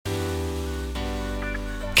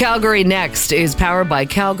Calgary Next is powered by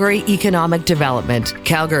Calgary Economic Development.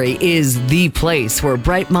 Calgary is the place where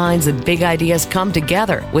bright minds and big ideas come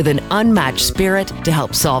together with an unmatched spirit to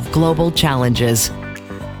help solve global challenges.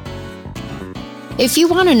 If you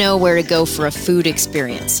want to know where to go for a food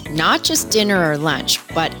experience, not just dinner or lunch,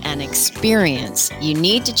 but an experience, you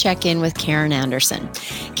need to check in with Karen Anderson.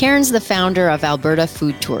 Karen's the founder of Alberta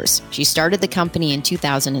Food Tours. She started the company in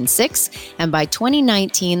 2006, and by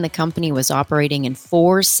 2019, the company was operating in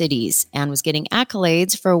 4 cities and was getting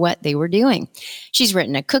accolades for what they were doing. She's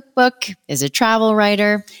written a cookbook, is a travel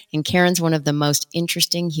writer, and Karen's one of the most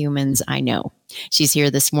interesting humans I know. She's here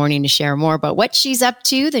this morning to share more about what she's up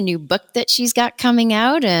to, the new book that she's got coming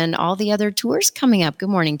out, and all the other tours coming up. Good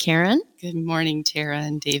morning, Karen. Good morning, Tara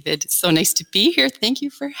and David. It's so nice to be here. Thank you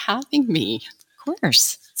for having me. Of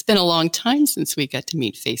course. It's been a long time since we got to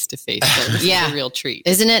meet face to face. So this is a real treat.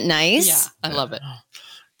 Isn't it nice? Yeah, I love it.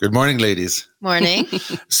 Good morning, ladies. Morning.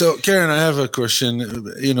 So, Karen, I have a question.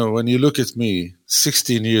 You know, when you look at me,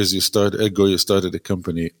 16 years you started a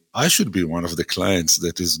company. I should be one of the clients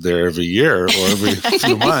that is there every year or every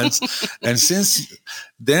few months. And since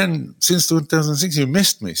 2006, you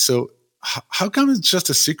missed me. So how come it's just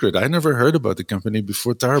a secret? I never heard about the company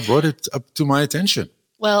before Tara brought it up to my attention.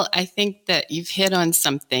 Well, I think that you've hit on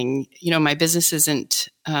something. You know, my business isn't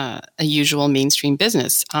a usual mainstream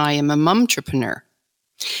business. I am a momtrepreneur.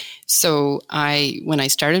 So when I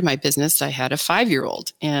started my business, I had a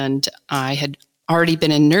 5-year-old, and I had already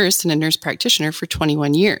been a nurse and a nurse practitioner for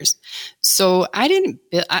 21 years. So I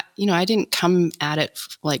didn't come at it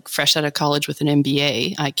like fresh out of college with an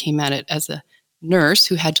MBA. I came at it as a nurse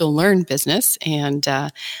who had to learn business, and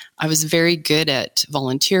I was very good at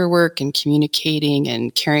volunteer work and communicating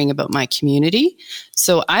and caring about my community.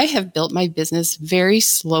 So I have built my business very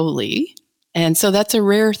slowly, and so that's a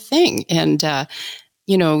rare thing. And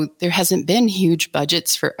there hasn't been huge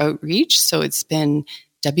budgets for outreach, so it's been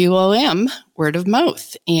WOM, word of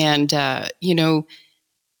mouth. And,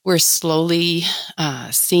 we're slowly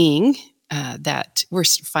seeing that we're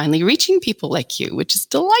finally reaching people like you, which is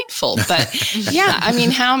delightful. But yeah, I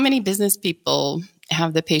mean, how many business people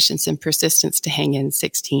have the patience and persistence to hang in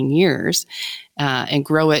 16 years and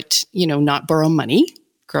grow it, not borrow money,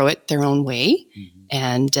 grow it their own way. Mm-hmm.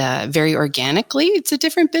 And very organically, it's a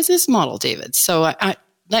different business model, David. So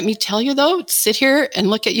let me tell you, though, sit here and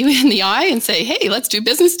look at you in the eye and say, hey, let's do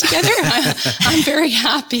business together. I'm very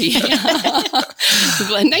happy.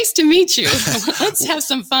 Nice to meet you. Let's have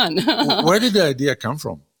some fun. Where did the idea come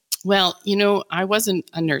from? Well, I wasn't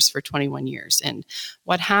a nurse for 21 years. And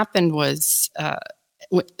what happened was the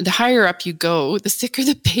higher up you go, the sicker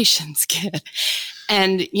the patients get.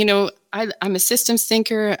 And, I'm a systems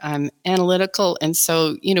thinker, I'm analytical. And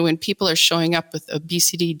so, when people are showing up with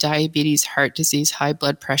obesity, diabetes, heart disease, high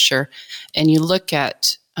blood pressure, and you look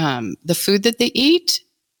at the food that they eat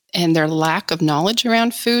and their lack of knowledge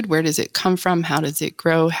around food, where does it come from? How does it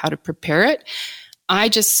grow? How to prepare it? I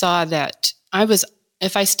just saw that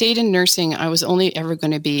if I stayed in nursing, I was only ever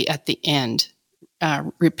going to be at the end,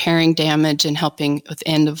 repairing damage and helping with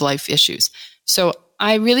end of life issues. So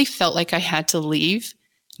I really felt like I had to leave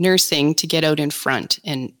nursing to get out in front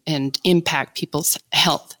and impact people's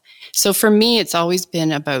health. So for me, it's always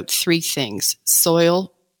been about 3 things: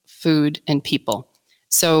 soil, food, and people.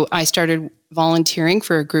 So I started volunteering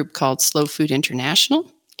for a group called Slow Food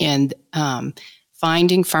International and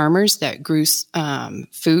finding farmers that grew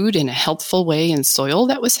food in a healthful way in soil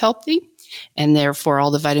that was healthy. And therefore, all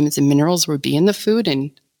the vitamins and minerals would be in the food. And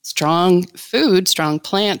strong food, strong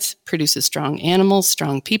plants produces strong animals,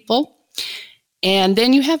 strong people. And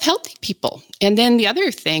then you have healthy people. And then the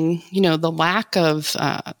other thing, the lack of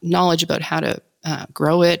knowledge about how to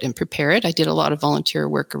grow it and prepare it. I did a lot of volunteer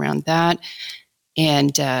work around that.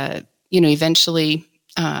 And, eventually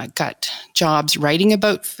got jobs writing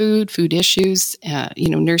about food issues.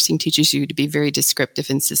 Nursing teaches you to be very descriptive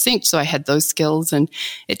and succinct. So I had those skills and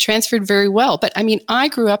it transferred very well. But I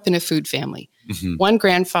grew up in a food family. Mm-hmm. One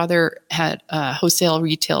grandfather had a wholesale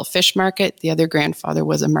retail fish market. The other grandfather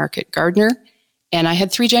was a market gardener. And I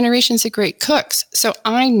had 3 generations of great cooks. So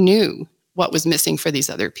I knew what was missing for these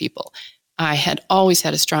other people. I had always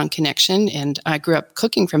had a strong connection, and I grew up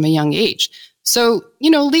cooking from a young age. So,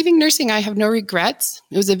 leaving nursing, I have no regrets.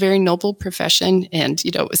 It was a very noble profession. And,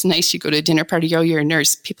 it was nice. You go to a dinner party, you're a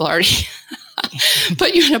nurse. People already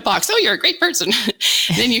put you in a box. Oh, you're a great person.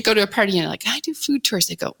 Then you go to a party and you're like, I do food tours.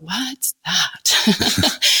 They go, what's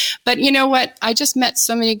that? But you know what? I just met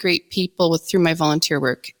so many great people through my volunteer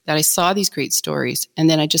work that I saw these great stories. And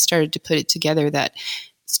then I just started to put it together that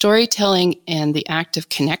storytelling and the act of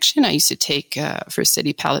connection. I used to take for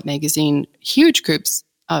City Palette magazine huge groups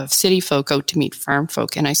of city folk out to meet farm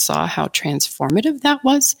folk. And I saw how transformative that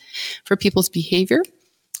was for people's behavior.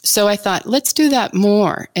 So I thought, let's do that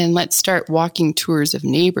more and let's start walking tours of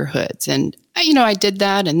neighborhoods. And, I did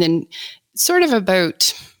that. And then sort of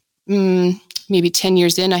about maybe 10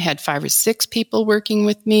 years in, I had 5 or 6 people working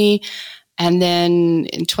with me. And then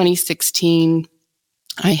in 2016,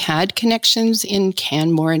 I had connections in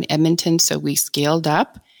Canmore and Edmonton. So we scaled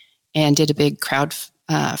up and did a big crowd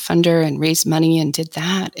funder and raised money and did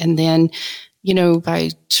that. And then, by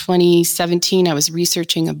 2017, I was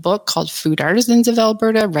researching a book called Food Artisans of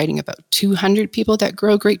Alberta, writing about 200 people that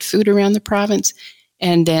grow great food around the province.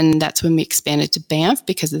 And then that's when we expanded to Banff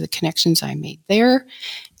because of the connections I made there.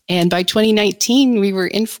 And by 2019, we were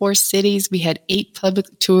in 4 cities. We had 8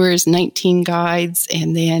 public tours, 19 guides.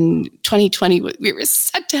 And then 2020, we were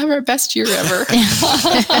set to have our best year ever.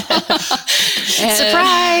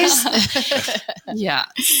 Surprise! Yeah.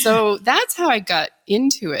 So that's how I got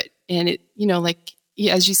into it. And it,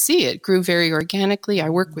 as you see, it grew very organically. I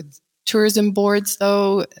work with tourism boards,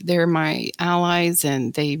 though. They're my allies,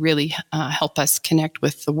 and they really help us connect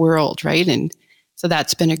with the world, right? And so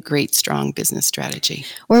that's been a great, strong business strategy.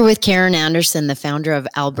 We're with Karen Anderson, the founder of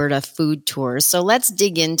Alberta Food Tours. So let's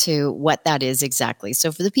dig into what that is exactly.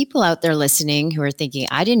 So for the people out there listening who are thinking,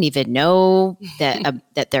 I didn't even know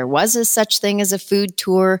that there was a such thing as a food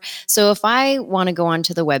tour. So if I want to go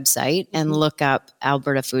onto the website and look up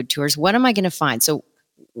Alberta Food Tours, what am I going to find? So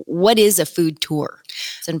what is a food tour?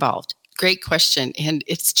 It's involved. Great question. And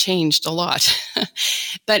it's changed a lot.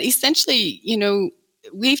 But essentially,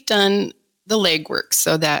 we've done the legwork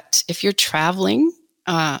so that if you're traveling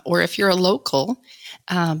or if you're a local,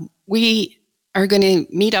 we are going to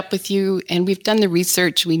meet up with you, and we've done the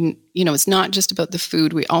research. It's not just about the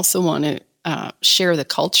food. We also want to share the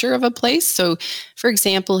culture of a place. So, for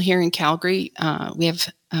example, here in Calgary, we have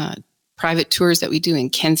private tours that we do in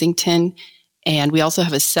Kensington, and we also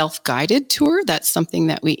have a self-guided tour. That's something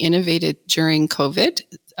that we innovated during COVID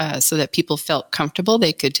so that people felt comfortable.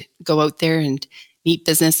 They could go out there and meet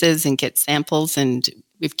businesses and get samples, and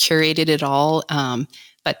we've curated it all,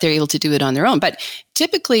 but they're able to do it on their own. But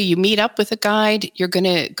typically you meet up with a guide, you're going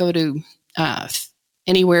to go to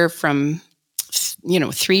anywhere from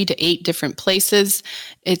 3 to 8 different places.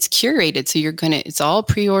 It's curated, so it's all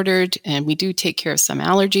pre-ordered, and we do take care of some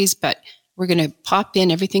allergies, but we're going to pop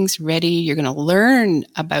in, everything's ready. You're going to learn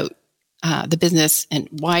about the business and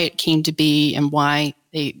why it came to be and why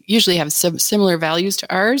they usually have some similar values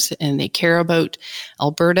to ours, and they care about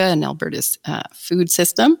Alberta and Alberta's food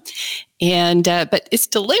system. And but it's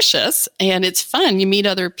delicious and it's fun. You meet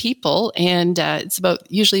other people, and it's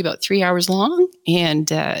usually about 3 hours long. And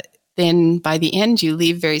then by the end, you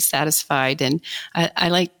leave very satisfied. And I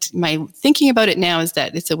liked my thinking about it now is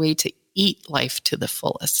that it's a way to eat life to the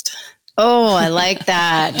fullest. Oh, I like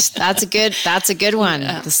that. That's a good one.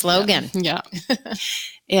 Yeah, the slogan. Yeah.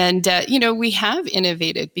 And, we have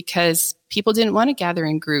innovated because people didn't want to gather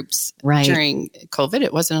in groups during COVID.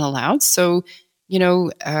 It wasn't allowed. So,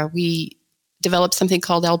 we developed something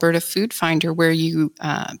called Alberta Food Finder, where you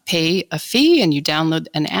pay a fee and you download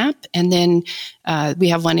an app. And then we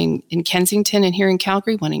have one in Kensington and here in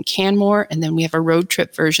Calgary, one in Canmore. And then we have a road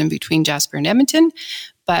trip version between Jasper and Edmonton.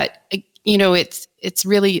 But it's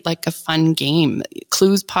really like a fun game.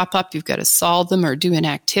 Clues pop up, you've got to solve them or do an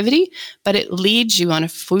activity, but it leads you on a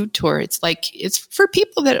food tour. It's for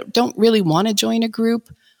people that don't really want to join a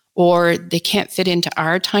group, or they can't fit into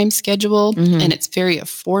our time schedule, and it's very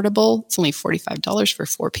affordable. It's only $45 for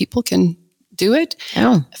 4 people can do it.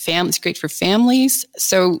 Oh. It's great for families.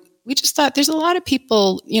 So we just thought there's a lot of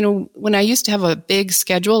people, when I used to have a big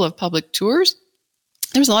schedule of public tours,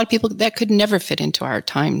 there was a lot of people that could never fit into our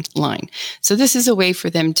timeline. So this is a way for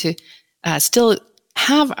them to still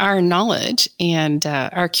have our knowledge and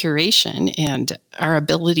our curation and our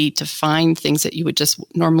ability to find things that you would just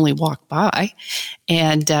normally walk by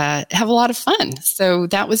and have a lot of fun. So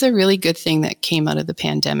that was a really good thing that came out of the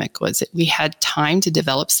pandemic, was that we had time to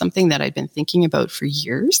develop something that I'd been thinking about for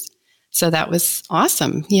years. So that was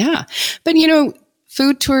awesome. Yeah. But,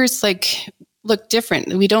 food tours look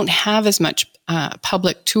different. We don't have as much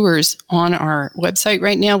public tours on our website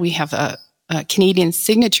right now. We have a Canadian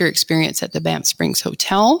signature experience at the Banff Springs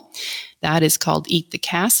Hotel. That is called Eat the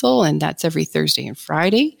Castle, and that's every Thursday and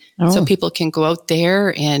Friday. Oh. So people can go out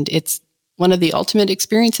there, and it's one of the ultimate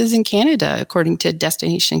experiences in Canada, according to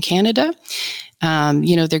Destination Canada.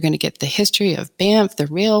 They're going to get the history of Banff, the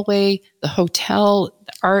railway, the hotel,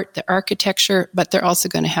 the art, the architecture, but they're also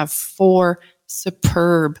going to have 4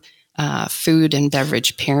 superb food and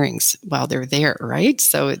beverage pairings while they're there, right?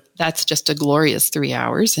 So that's just a glorious 3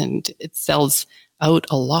 hours, and it sells out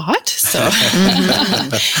a lot. So,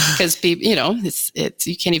 because people, it's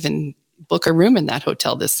you can't even book a room in that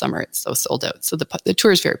hotel this summer. It's so sold out. So the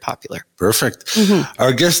tour is very popular. Perfect. Mm-hmm.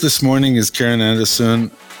 Our guest this morning is Karen Anderson,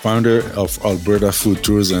 founder of Alberta Food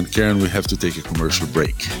Tours. And Karen, we have to take a commercial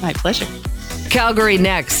break. My pleasure. Calgary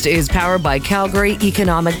Next is powered by Calgary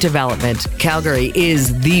Economic Development. Calgary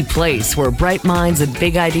is the place where bright minds and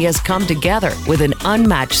big ideas come together with an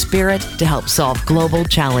unmatched spirit to help solve global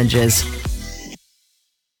challenges.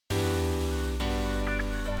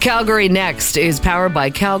 Calgary Next is powered by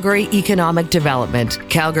Calgary Economic Development.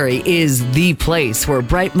 Calgary is the place where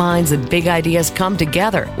bright minds and big ideas come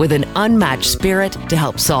together with an unmatched spirit to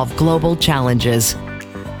help solve global challenges.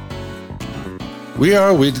 We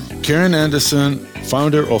are with Karen Anderson,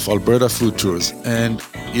 founder of Alberta Food Tours. And,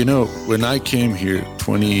 when I came here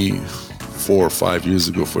 24 or 5 years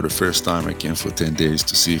ago for the first time, I came for 10 days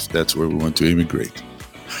to see if that's where we want to immigrate.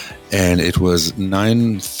 And it was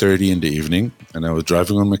 9:30 in the evening, and I was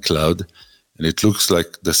driving on McLeod, and it looks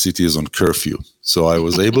like the city is on curfew. So I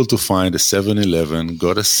was able to find a 7-Eleven,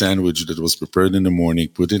 got a sandwich that was prepared in the morning,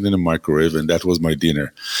 put it in a microwave, and that was my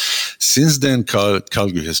dinner. Since then,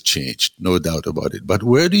 Calgary has changed, no doubt about it. But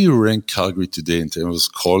where do you rank Calgary today in terms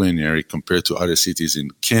of culinary compared to other cities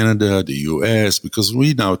in Canada, the U.S., because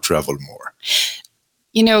we now travel more?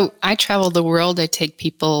 I travel the world. I take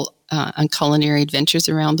people on culinary adventures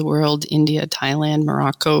around the world, India, Thailand,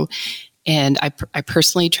 Morocco, and I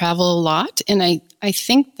personally travel a lot. And I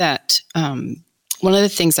think that one of the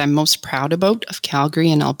things I'm most proud about of Calgary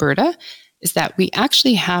and Alberta is that we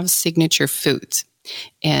actually have signature foods.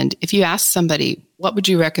 And if you ask somebody, what would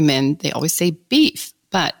you recommend? They always say beef.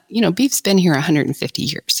 But, beef's been here 150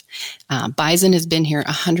 years. Bison has been here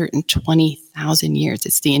 120,000 years.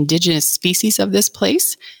 It's the indigenous species of this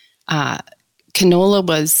place. Canola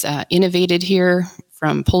was innovated here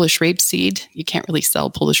from Polish rapeseed. You can't really sell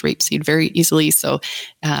Polish rapeseed very easily. So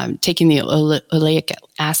taking the oleic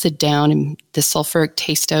acid down and the sulfuric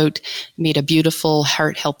taste out made a beautiful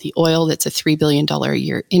heart-healthy oil that's a $3 billion a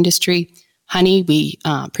year industry. Honey, we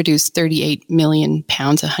produce 38 million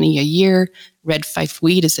pounds of honey a year. Red Fife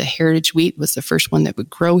wheat is a heritage wheat, was the first one that would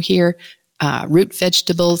grow here. Root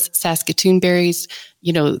vegetables, Saskatoon berries,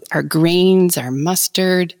 our grains, our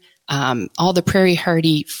mustard, all the prairie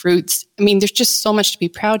hardy fruits. I mean, there's just so much to be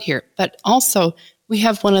proud here. But also, we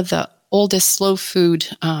have one of the oldest slow food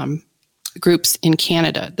groups in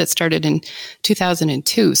Canada that started in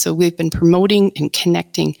 2002. So we've been promoting and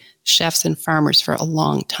connecting chefs and farmers for a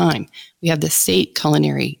long time. We have the SAIT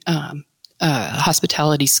Culinary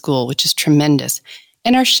Hospitality School, which is tremendous.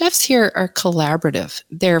 And our chefs here are collaborative.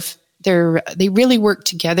 They really work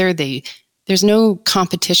together. There's no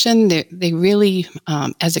competition. They really,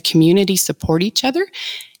 as a community, support each other.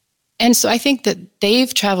 And so I think that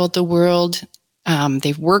they've traveled the world.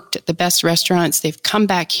 They've worked at the best restaurants. They've come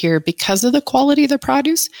back here because of the quality of the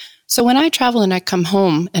produce. So when I travel and I come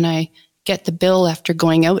home and I get the bill after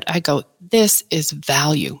going out, I go, this is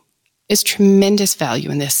value. It's tremendous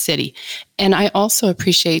value in this city. And I also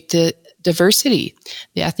appreciate the diversity,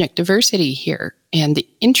 the ethnic diversity here, and the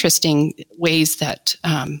interesting ways that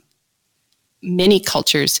many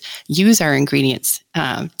cultures use our ingredients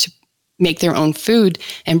to make their own food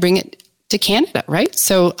and bring it to Canada, right?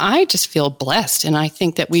 So I just feel blessed, and I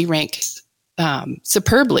think that we rank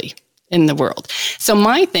superbly in the world. So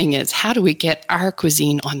my thing is, how do we get our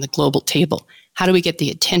cuisine on the global table? How do we get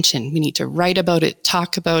the attention? We need to write about it,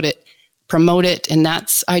 talk about it, promote it. And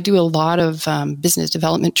I do a lot of business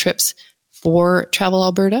development trips for Travel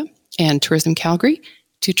Alberta and Tourism Calgary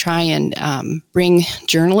to try and bring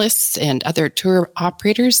journalists and other tour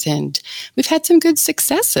operators. And we've had some good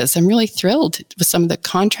successes. I'm really thrilled with some of the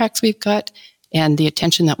contracts we've got and the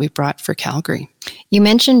attention that we've brought for Calgary. You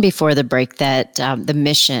mentioned before the break that the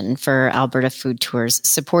mission for Alberta Food Tours,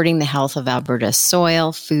 supporting the health of Alberta's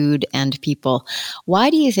soil, food, and people. Why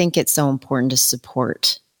do you think it's so important to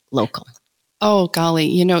support local? Oh,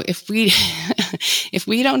 golly, if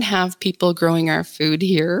we don't have people growing our food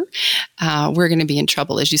here, we're going to be in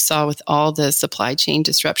trouble. As you saw with all the supply chain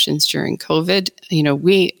disruptions during COVID,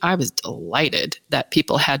 I was delighted that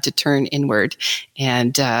people had to turn inward.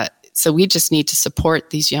 And so we just need to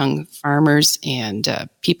support these young farmers and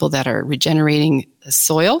people that are regenerating the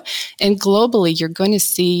soil. And globally, you're going to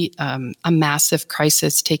see a massive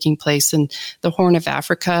crisis taking place in the Horn of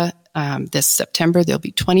Africa. This September, there'll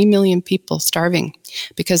be 20 million people starving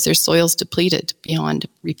because their soil's depleted beyond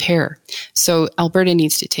repair. So Alberta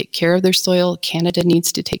needs to take care of their soil. Canada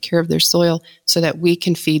needs to take care of their soil so that we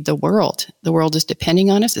can feed the world. The world is depending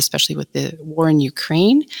on us, especially with the war in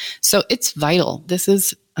Ukraine. So it's vital. This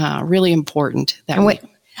is really important.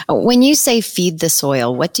 When you say feed the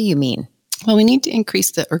soil, what do you mean? Well, we need to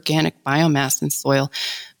increase the organic biomass in soil,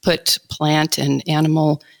 put plant and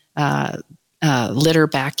animal litter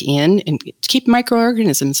back in, and keep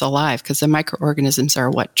microorganisms alive, because the microorganisms are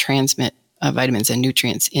what transmit vitamins and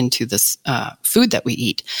nutrients into this food that we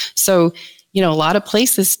eat. So, a lot of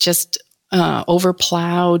places just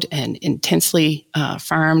overplowed and intensely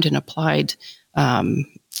farmed and applied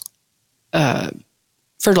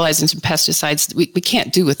fertilizers and pesticides. We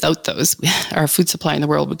can't do without those. Our food supply in the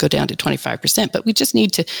world would go down to 25%, but we just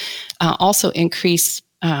need to also increase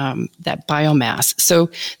that biomass. So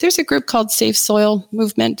there's a group called Safe Soil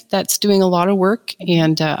Movement that's doing a lot of work,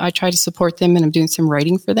 and I try to support them, and I'm doing some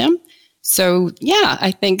writing for them. So yeah,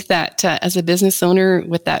 I think that as a business owner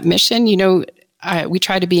with that mission, we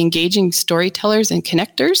try to be engaging storytellers and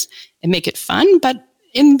connectors and make it fun, but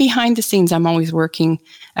in behind the scenes, I'm always working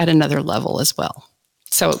at another level as well.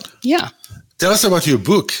 So yeah. Tell us about your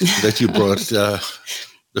book that you brought,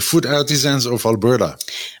 The Food Artisans of Alberta.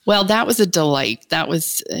 Well, that was a delight. That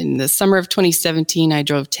was in the summer of 2017. I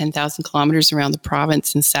drove 10,000 kilometers around the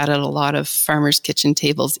province and sat at a lot of farmers' kitchen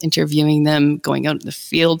tables, interviewing them, going out in the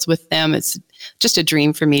fields with them. It's just a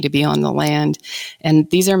dream for me to be on the land. And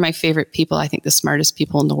these are my favorite people. I think the smartest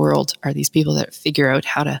people in the world are these people that figure out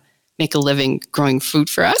how to make a living growing food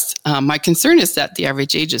for us. My concern is that the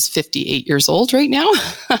average age is 58 years old right now.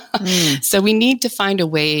 So we need to find a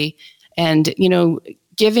way, and,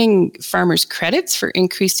 giving farmers credits for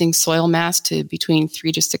increasing soil mass to between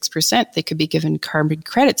 3 to 6%. They could be given carbon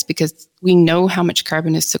credits, because we know how much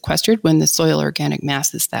carbon is sequestered when the soil organic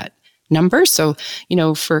mass is that number. So,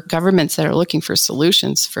 for governments that are looking for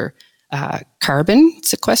solutions for carbon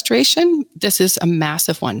sequestration, this is a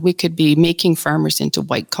massive one. We could be making farmers into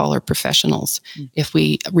white-collar professionals if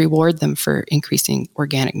we reward them for increasing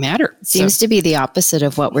organic matter. Seems to be the opposite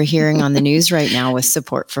of what we're hearing on the news right now with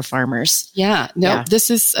support for farmers. This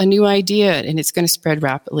is a new idea, and it's going to spread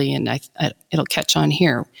rapidly, and it'll catch on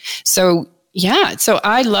here. So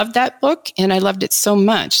I loved that book, and I loved it so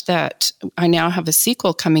much that I now have a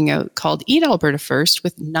sequel coming out called Eat Alberta First,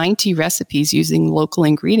 with 90 recipes using local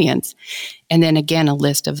ingredients. And then again, a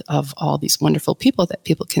list of all these wonderful people that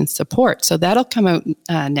people can support. So that'll come out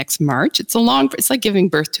next March. It's like giving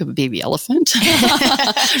birth to a baby elephant.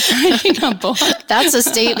 Writing a book. That's a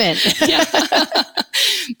statement. Yeah.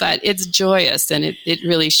 But it's joyous, and it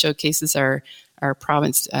really showcases our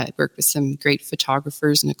province. I work with some great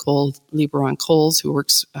photographers, Nicole Lieberon-Coles, who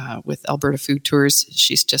works with Alberta Food Tours.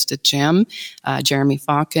 She's just a gem. Jeremy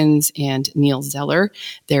Falkins and Neil Zeller.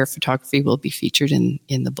 Their photography will be featured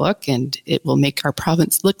in the book, and it will make our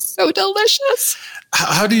province look so delicious.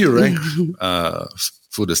 How do you rank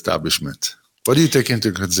food establishment? What do you take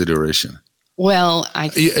into consideration? Well,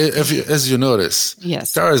 as you notice,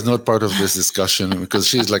 yes, Tara is not part of this discussion because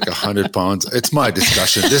she's like 100 pounds. It's my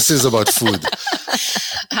discussion. This is about food.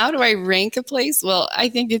 How do I rank a place? Well, I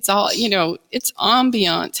think it's all, it's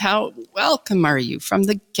ambiance. How welcome are you from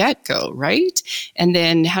the get-go, right? And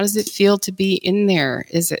then how does it feel to be in there?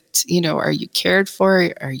 Is it, are you cared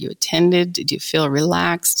for? Are you attended? Did you feel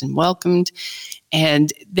relaxed and welcomed?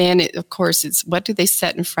 And then, of course, it's what do they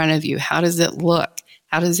set in front of you? How does it look?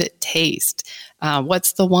 How does it taste?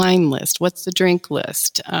 What's the wine list? What's the drink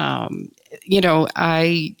list? I know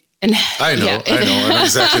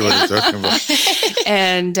exactly what you're talking about.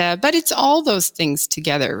 And but it's all those things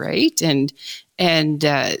together, right? And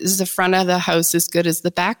is the front of the house as good as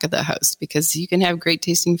the back of the house? Because you can have great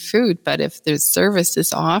tasting food, but if the service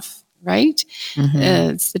is off, right?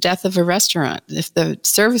 It's the death of a restaurant. If the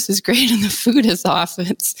service is great and the food is off,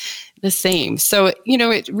 it's the same. So,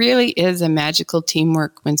 it really is a magical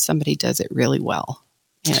teamwork when somebody does it really well.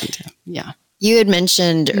 And You had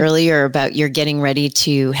mentioned earlier about you're getting ready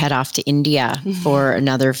to head off to India for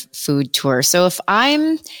another food tour. So if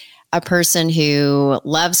I'm a person who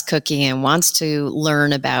loves cooking and wants to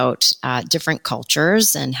learn about different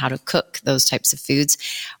cultures and how to cook those types of foods,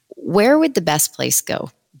 where would the best place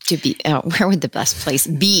go? Where would the best place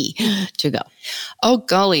be to go? Oh,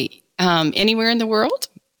 golly. Anywhere in the world?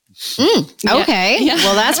 Okay. Yeah.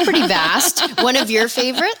 Well, that's pretty vast. One of your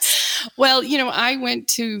favorites? Well, I went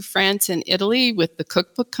to France and Italy with the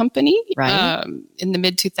Cookbook Company. Right. In the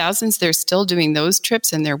mid-2000s. They're still doing those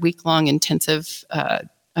trips, and they're week-long intensive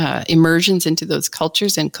immersions into those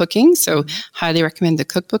cultures and cooking. So highly recommend the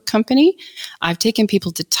Cookbook Company. I've taken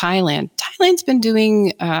people to Thailand. Thailand's been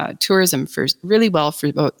doing tourism really well for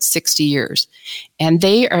about 60 years. And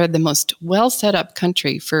they are the most well set up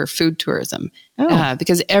country for food tourism.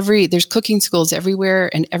 Because there's cooking schools everywhere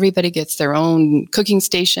and everybody gets their own cooking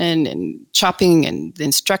station and chopping, and the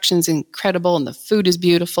instructions incredible and the food is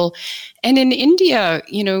beautiful. And in India,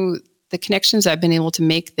 the connections I've been able to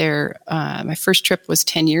make there, my first trip was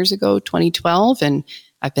 10 years ago, 2012, and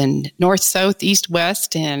I've been north, south, east,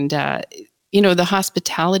 west, and the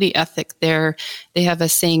hospitality ethic there, they have a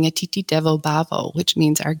saying, Atiti Devo Bhavo, which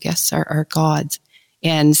means our guests are our gods.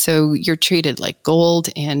 And so you're treated like gold.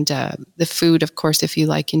 And the food, of course, if you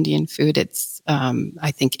like Indian food, it's,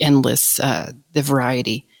 I think, endless, the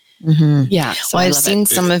variety. Mm-hmm. Yeah. So I've seen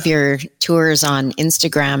some of your tours on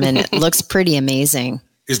Instagram, and it looks pretty amazing.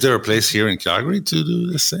 Is there a place here in Calgary to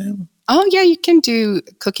do the same? Oh, yeah. You can do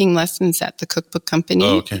cooking lessons at the Cookbook Company.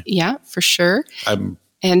 Oh, okay. Yeah, for sure. I'm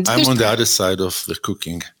on the other side of the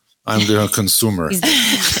cooking. I'm the consumer.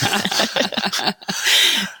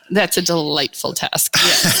 That's a delightful task.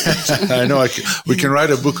 Yes. I know. We can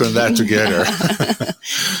write a book on that together.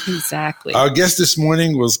 Exactly. Our guest this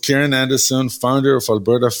morning was Karen Anderson, founder of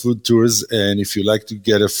Alberta Food Tours. And if you'd like to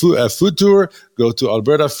get a food tour, go to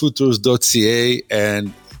albertafoodtours.ca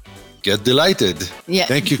and get delighted. Yeah.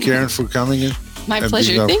 Thank you, Karen, for coming in. My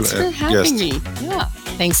pleasure. Thanks for having me. Yeah.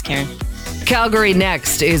 Thanks, Karen. Calgary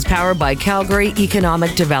Next is powered by Calgary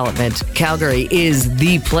Economic Development. Calgary is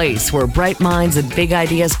the place where bright minds and big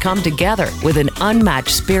ideas come together with an unmatched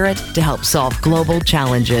spirit to help solve global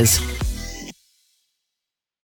challenges.